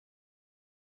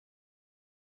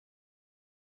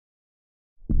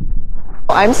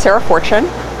I'm Sarah Fortune.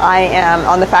 I am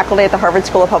on the faculty at the Harvard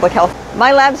School of Public Health.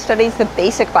 My lab studies the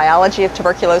basic biology of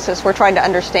tuberculosis. We're trying to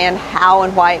understand how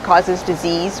and why it causes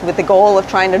disease with the goal of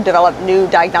trying to develop new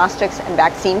diagnostics and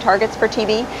vaccine targets for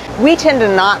TB. We tend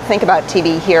to not think about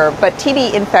TB here, but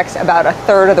TB infects about a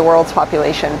third of the world's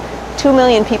population. 2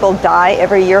 million people die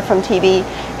every year from TB,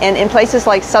 and in places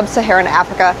like sub-Saharan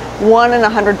Africa, 1 in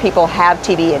 100 people have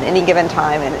TB at any given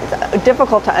time, and it's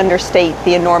difficult to understate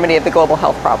the enormity of the global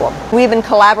health problem. We've been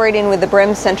collaborating with the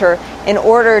Brim Center in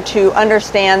order to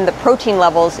understand the protein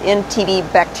levels in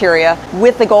TB bacteria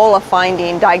with the goal of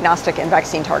finding diagnostic and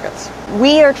vaccine targets.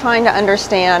 We are trying to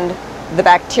understand the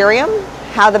bacterium,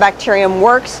 how the bacterium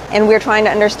works, and we're trying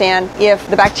to understand if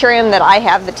the bacterium that I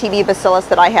have, the TB bacillus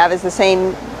that I have, is the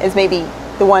same as maybe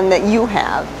the one that you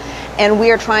have. And we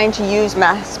are trying to use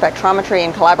mass spectrometry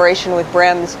in collaboration with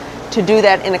BRIMS to do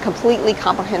that in a completely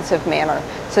comprehensive manner,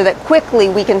 so that quickly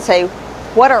we can say,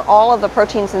 what are all of the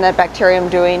proteins in that bacterium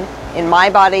doing in my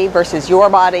body versus your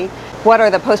body? What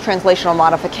are the post-translational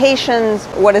modifications?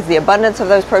 What is the abundance of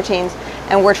those proteins?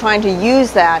 And we're trying to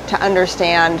use that to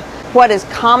understand what is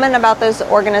common about those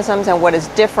organisms and what is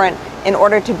different in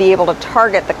order to be able to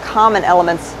target the common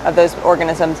elements of those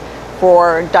organisms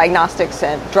for diagnostics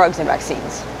and drugs and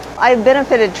vaccines. I've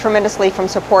benefited tremendously from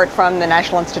support from the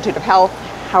National Institute of Health,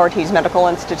 Howard Hughes Medical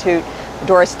Institute, the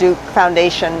Doris Duke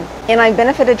Foundation, and I've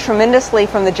benefited tremendously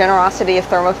from the generosity of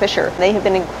Thermo Fisher. They have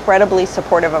been incredibly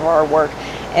supportive of our work,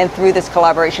 and through this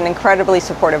collaboration, incredibly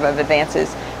supportive of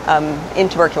advances in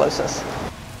tuberculosis.